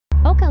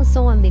can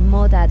someone be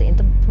murdered in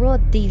the broad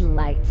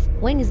daylight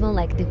when it's not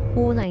like the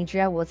whole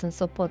Nigeria was in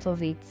support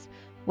of it?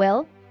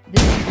 Well,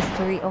 this is the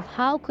story of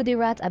how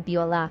Kudirat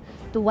Abiola,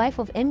 the wife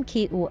of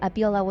MKO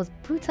Abiola, was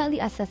brutally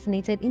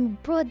assassinated in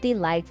broad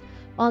daylight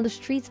on the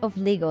streets of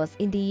Lagos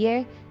in the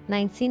year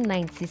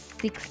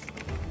 1996.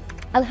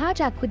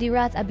 Alhaja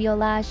Kudirat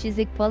Abiola, she's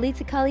a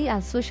politically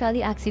and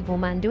socially active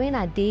woman. During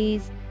her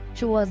days,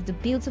 she was the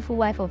beautiful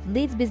wife of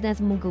late business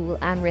mogul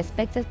and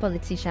respected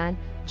politician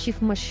Chief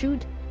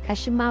Moshood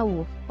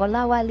Kashimawo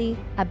Olawale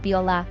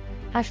Abiola.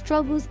 Her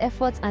struggles,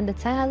 efforts, and the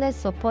tireless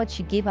support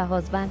she gave her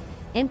husband,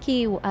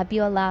 MKO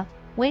Abiola,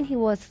 when he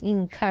was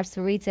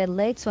incarcerated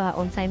led to her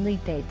untimely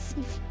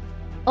death.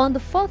 On the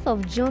 4th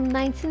of June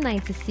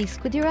 1996,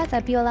 Kudirat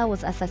Abiola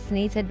was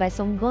assassinated by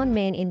some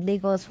gunmen in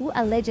Lagos who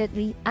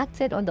allegedly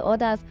acted on the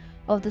orders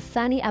of the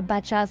Sani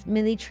Abacha's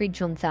military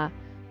junta,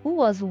 who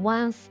was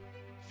once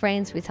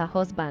friends with her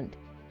husband.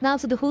 Now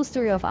to the whole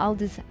story of how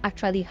this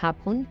actually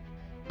happened.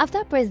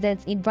 After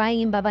President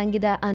Ibrahim Babangida